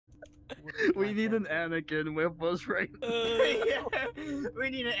We need an Anakin with us right now. Yeah, we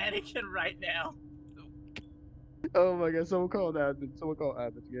need an Anakin right now. Oh my god, someone call admin. Someone call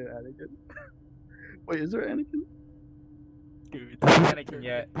admin to get Anakin. Wait, is there Anakin? Dude, this is Anakin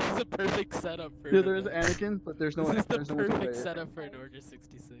yet. This is a perfect setup for. Yeah, there is Anakin, but there's no. This is the There's no one to perfect obey it. setup for an Order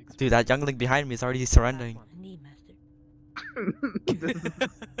 66. Dude, that youngling behind me is already surrendering. This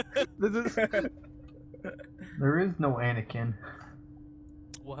is. There is no Anakin.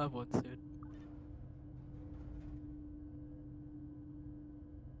 We'll have one soon.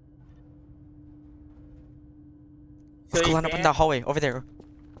 Let's go line up in the hallway over there.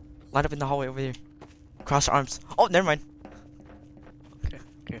 Line up in the hallway over there. Cross arms. Oh, never mind. Okay,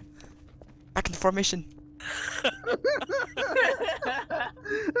 okay. Back in the formation.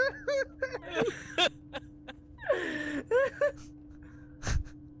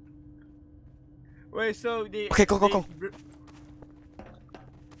 Wait, so the. Okay, go, go, go.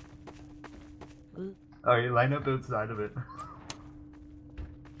 Oh, you line up outside of it.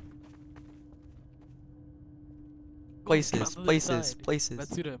 Places, Get on the other places, side. places.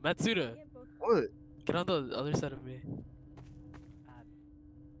 Matsuda. What? Get on the other side of me.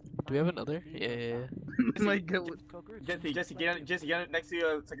 Do we have another? Yeah. My god. Jesse, get on next to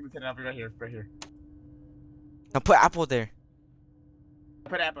you, second lieutenant. I'll be right here, right here. Now put Apple there.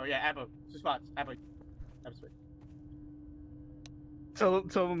 Put Apple, yeah, Apple. Two spots, Apple. Apple space. Tell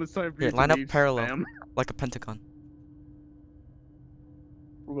them it's time for Here, you to line up leave, parallel. spam. Like a pentagon.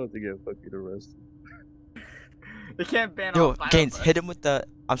 We're about to get fucking arrested. They can't ban Yo, all 5 Gaines, of us. hit him with the.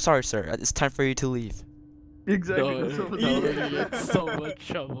 I'm sorry, sir. It's time for you to leave. Exactly. No, that's what no, I'm we're saying. gonna get so much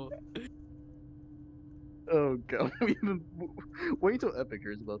trouble. Oh god. We even wait till Epic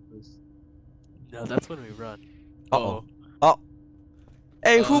hears about this. No, that's when we run. Uh-oh. Oh.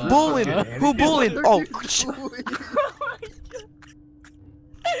 Hey, who bullied? Who bullied? Oh, shit.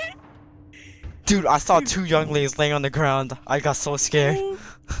 Dude, I saw 2 younglings laying on the ground. I got so scared.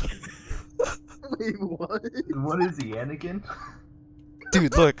 Wait, what? What is he, Anakin?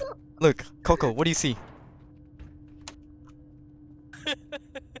 Dude, look. Look. Coco, what do you see?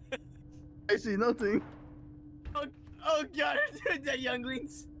 I see nothing. Oh god, the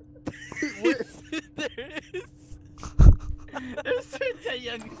younglings. What? There is. There's 2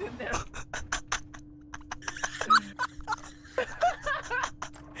 younglings in there.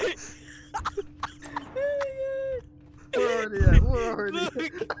 Where are they at? Where are they?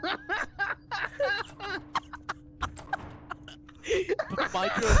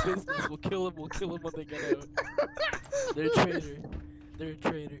 Micro business. We'll kill him. We'll kill him when they get out. They're a traitor. They're a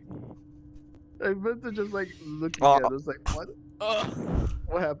traitor. I meant to just like looking Oh. at us like what?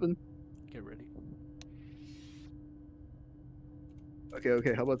 What happened? Get ready.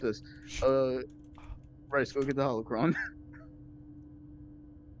 Okay, how about this? Rice, go get the holocron.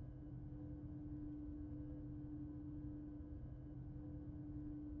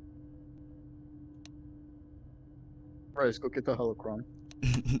 Rice, go get the holocron.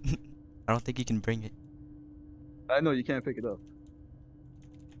 I don't think you can bring it. I know you can't pick it up.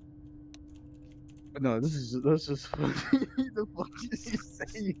 But no, that's just funny. The fuck did you say,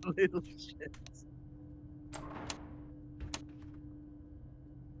 you little shit?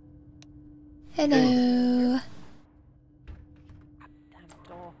 Hello.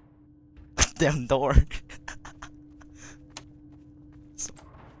 Damn door.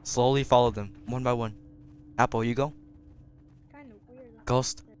 Slowly follow them, one by one. Apple, you go. Kind of weird.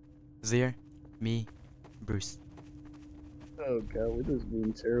 Ghost, Zir, me, Bruce. Oh god, we're just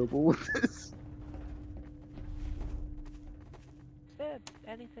being terrible with this. Is there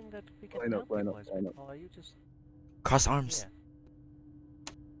anything that we can Line up, help you line up, boys line with, up. or are you just Cross arms. here?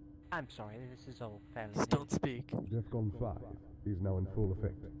 I'm sorry, this is all fairly Just new. don't speak. DEFCON 5 is now in full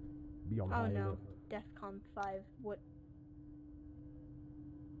effect. Be on Oh high no, alert. DEFCON 5. What?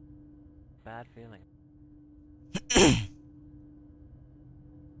 Bad feeling.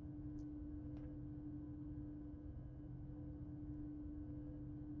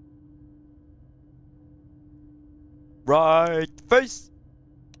 Right face.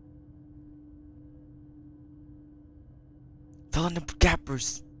 Fill in the gap,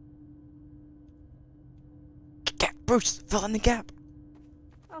 Bruce. Gap, Bruce. Fill in the gap.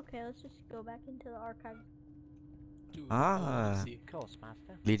 Okay, let's just go back into the archive. Dude, Ah. see. Of course,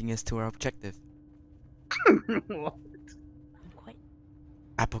 Master. Leading us to our objective. What? I'm quite.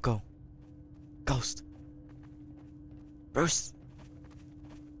 Apple, go. Ghost. Bruce.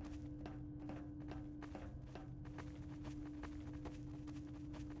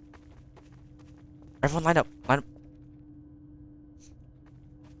 Everyone line up. Line up.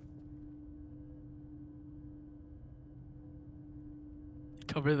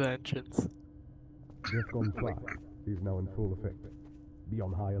 Cover the entrance. DEFCON 5 is now in full effect. Be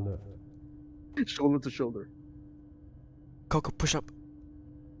on high alert. Shoulder to shoulder. Coco, push up.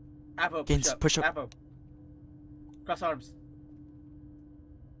 Apple, Gains, push up. Apple. Cross arms.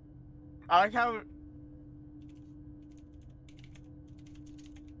 I like how.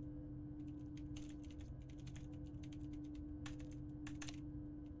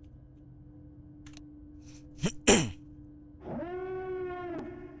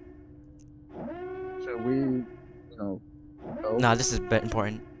 Should we, go? Nah, this is a bit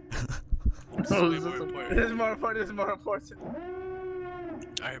important. No, Way this more is important. This is more important. This is more important.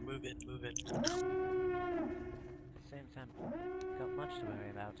 Alright, move in, move in. At the same time, got much to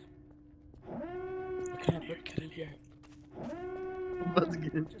worry about. Get in here, get in here. Let's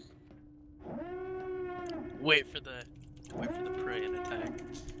get in. Just Wait for the prey and attack.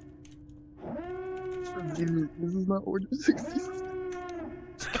 This is not Order 66.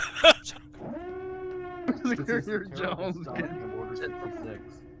 This is Your the terrible Jones spelling getting of Order 66.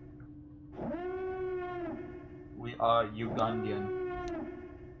 We are Ugandan.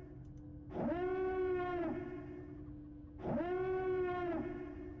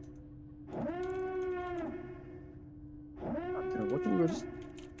 What can we just?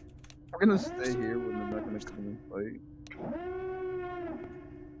 We're gonna stay here when they're not gonna come and fight.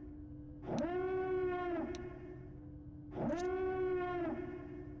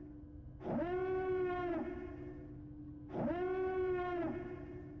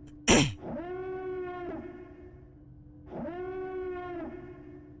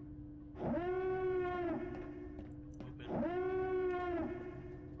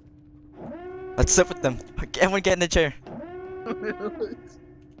 Let's sit with them. Everyone get in the chair.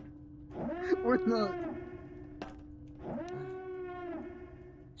 We're not.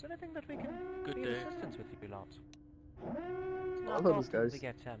 so I think that we can Good be of day. assistance with you lot. It's I not love this, often guys. we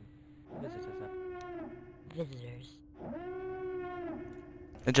get visitors up. Visitors.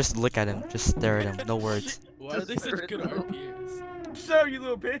 And just look at him. Just stare at him. No words. Why are they such good RPers? So you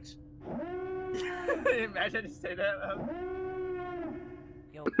little bitch. Imagine to say that.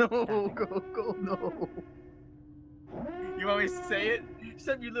 Yo, No, standing. go, no. You want me to say it?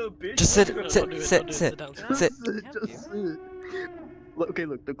 Shut you little bitch. Just sit, No, sit, don't do it, sit, don't do it, sit. down, Just Sit. Just sit. Look, okay,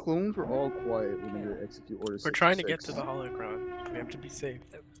 look, the clones were all quiet when they were execute Order 66. We're trying to get to the holocron. We have to be safe.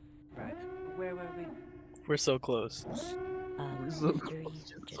 Right. Where were we? We're so close. So History,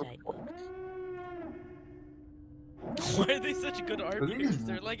 close. Jedi books. Why are they such good RPers?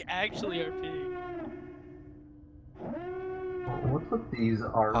 They're like actually RP. What's with these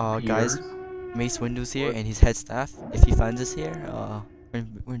RPers? Guys. Mace Windu's here and his head staff. If he finds us here,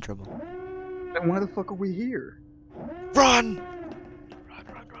 we're in trouble. Then why the fuck are we here? Run!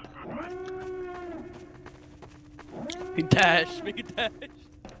 Run. Make a dash, make a dash.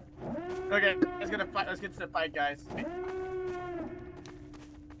 Okay, let's get to the fight, guys.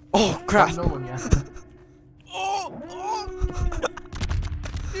 Oh crap! No one yet. Oh!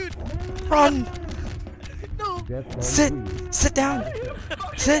 Dude! Run! No! DEFCON Sit! 3 Sit down!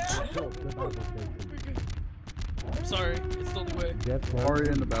 Sit! report to battle station. I'm sorry, it's the only way. DEFCON Already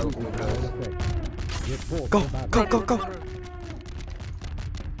in the 3 battlefield, is now in guys. effect. Report Go, to battle go, go, go!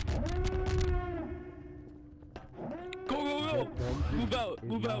 Go! DEFCON 3 Move out, is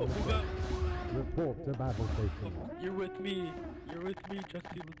move now out, in move effect. out. Report to battle station. You're with me, Jesse,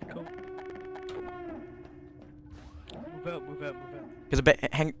 let's go. Move out, move out, move out. There's a bit.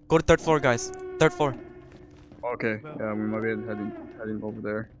 Go to 3rd floor, guys. 3rd floor. Okay, yeah, we might be heading over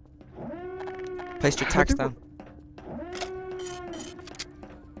there. Place your tax down.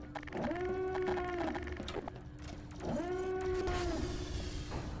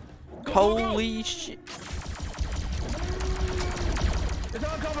 Holy shit! It's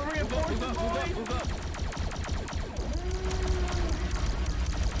all cover reinforcements, Move up, boys. move up.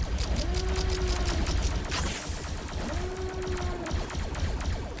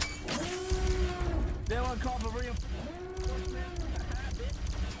 They're on cover reinforcements.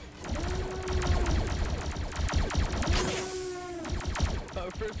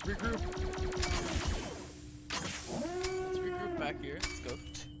 First regroup. Let's regroup back here. Let's go.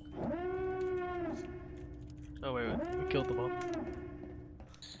 Oh wait, we killed them all.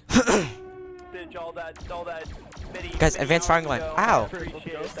 Guys, advanced firing line. Ow!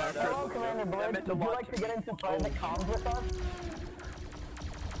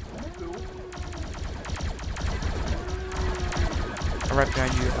 I'm right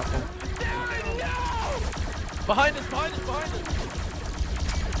behind you, Apple. Behind us, behind us, behind us!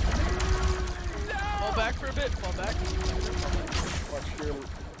 Fall back for a bit, fall back. Watch your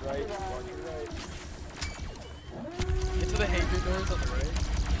right, watch your right. Get to the hangar doors on the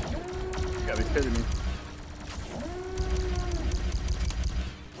right. gotta be kidding me.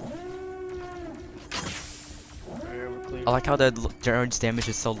 Alright, we're clear. I like how the Jared's damage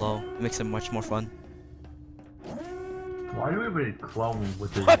is so low. It makes it much more fun. Why do everybody clone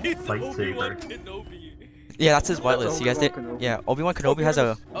with his Why is Obi-Wan lightsaber? Kenobi? Yeah, that's his That's whitelist. You guys did. Obi-Wan Kenobi. Yeah, Obi-Wan Kenobi has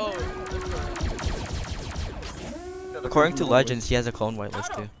a. Oh, According to legends, he has a clone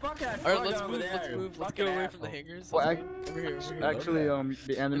whitelist too. alright, let's move, let's get away from the hangars. Well, Over here, over here. Actually,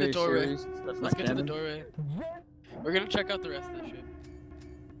 the anime doorway. series, that's Let's not get to the canon. doorway. We're gonna check out the rest of the ship.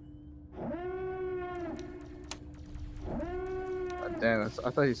 God damn, I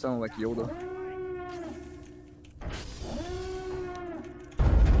thought he sounded like Yoda.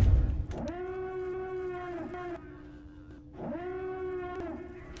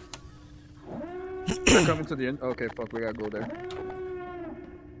 They're coming to the end. Okay, fuck, we gotta go there.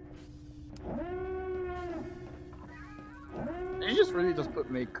 You just really just put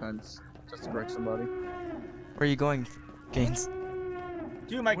make cunts just to correct somebody. Where are you going, Gaines?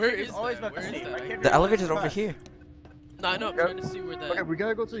 Dude, my Where kid is is always that? about to Where is see. that? My kid The really elevator's likes over to here. No, I know, I'm Yeah. trying to see where that. Okay, we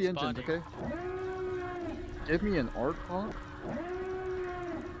gotta go to the engines, spawning. okay? Give me an art hawk.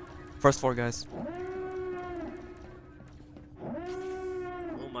 First floor, guys.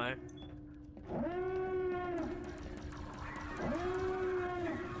 Oh my.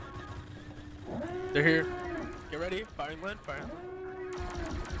 They're here. Get ready. Firing line, firing line.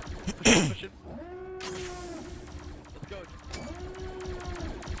 Push it, push it. Let's go.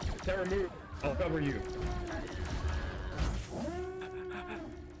 Terra, move. I'll cover you.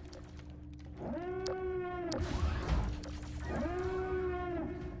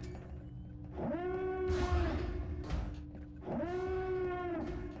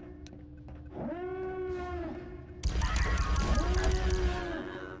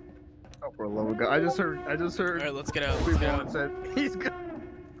 Oh, for a love of God. I just heard. Alright, let's get out. Let's get Obi-Wan out. said he's good.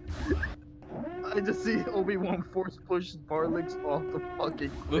 I just see Obi-Wan force push Barlix off the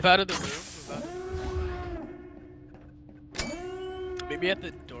fucking Move out of the room. Move out of the room. Maybe at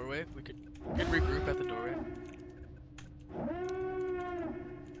the doorway. We could regroup at the doorway.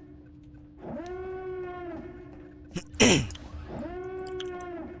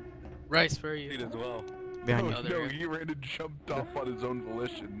 Rice, where are you? As well. Behind you. Oh, there No, we he ran and jumped off on his own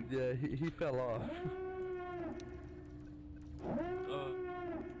volition. Yeah, he fell off.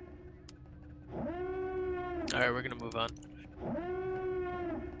 Alright, we're gonna move on.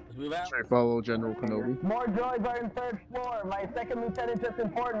 Let's move out. I follow General Kenobi. More droids are in third floor. My second lieutenant just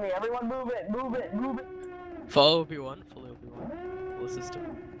informed me. Everyone move it, move it, move it. Follow Obi-Wan. Follow Obi-Wan. Full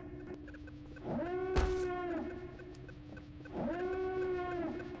assistant.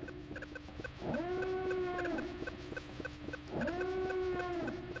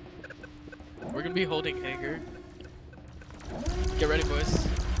 We're gonna be holding hangar. Get ready, boys.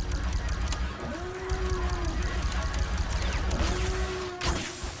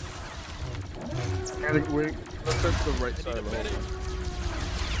 And wait, let's search the right side of the hallway.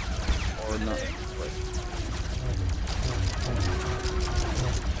 Or not. This way.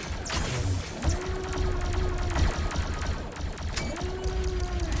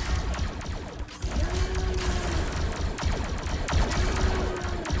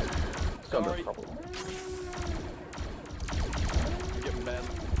 It's under trouble. Getting bad.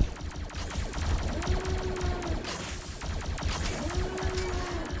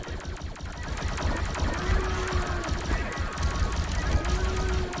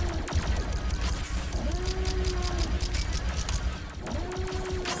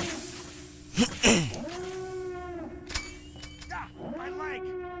 My leg.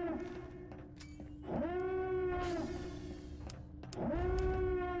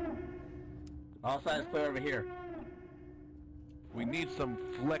 All sides clear over here. We need some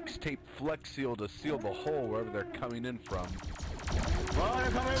flex tape flex seal to seal the hole wherever they're coming in from. Well,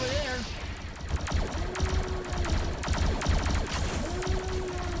 they're coming over here.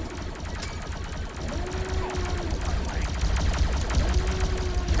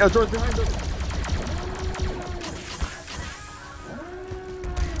 Yeah, George behind us.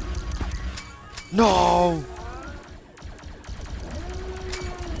 No!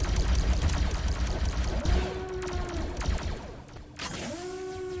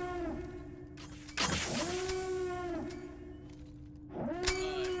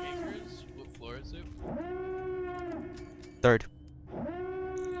 Hangars. What floor is it? Third.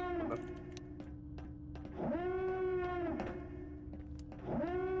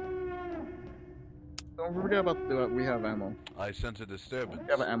 Don't forget about the, we have ammo. I sense a disturbance.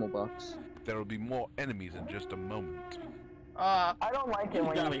 We have an ammo box. There will be more enemies in just a moment. I don't like it You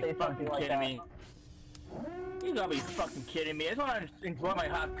when gotta you be say something fucking like kidding that. me. You gotta be fucking kidding me. I just wanna enjoy my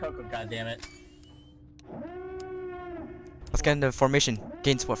hot cocoa, goddammit. Let's get in the formation.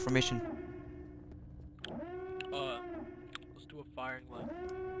 Gains what formation? Let's do a firing line.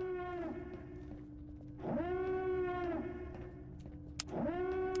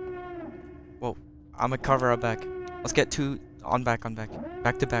 Whoa, I'm gonna cover our back. Let's get two on back.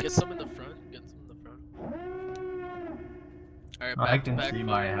 Back to back. Get some in the front. Alright, I back to can back. see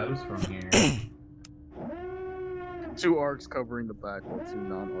my house from here. 2 arcs covering the back, while 2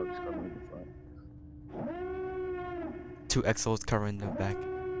 non-arcs covering the front. 2 exos covering the back.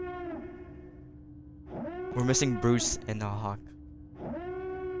 We're missing Bruce and Hawk.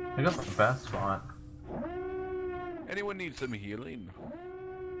 I got the best spot. Anyone need some healing?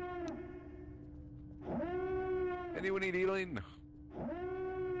 Anyone need healing?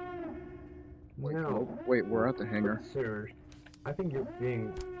 Wait, No. oh, wait, we're at the hangar. Sir, I think you're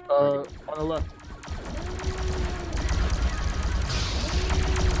being... On the left.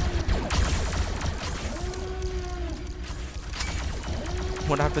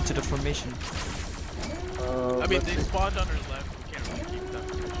 What happened to the formation? I mean, they spawned on our left. We can't really keep them.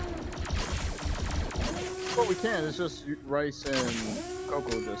 Well, we can. It's just Rice and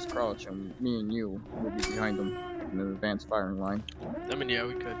Coco just crouch, and me and you will be behind them in an advanced firing line. I mean, yeah,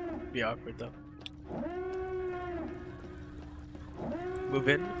 we could. Be awkward though. Move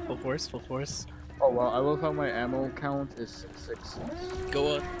in, full force, full force. Oh wow, I love how my ammo count is 6.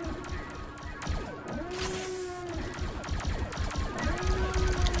 Go on.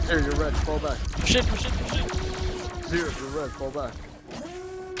 Zero, you're red, fall back. Push it. Zero, you're red, fall back.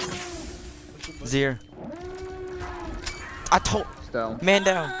 Zero. I told. It's down. Man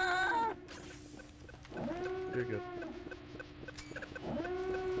down. You're good.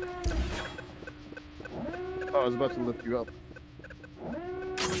 Oh, I was about to lift you up.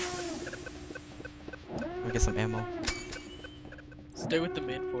 I'll get some ammo. Stay with the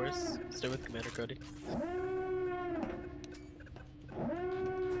main force. Stay with Commander Cody.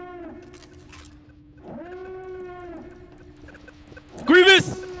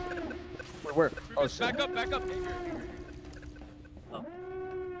 Grievous! Where? Oh Grievous, shit. back up.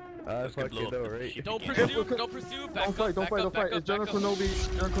 Fuck you though, right? Don't pursue, back Don't fight, up. It's General Kenobi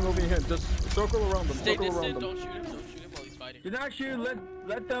and him. Just circle around them, Stay circle around distant, them. don't shoot him while he's fighting. Do not shoot.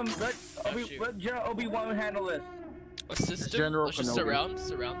 Let General Obi-Wan handle this. Assist him. General Let's just Kenobi. surround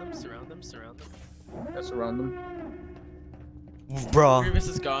them. Yeah, surround them. Bruh. Grievous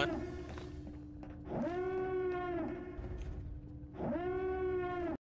is gone.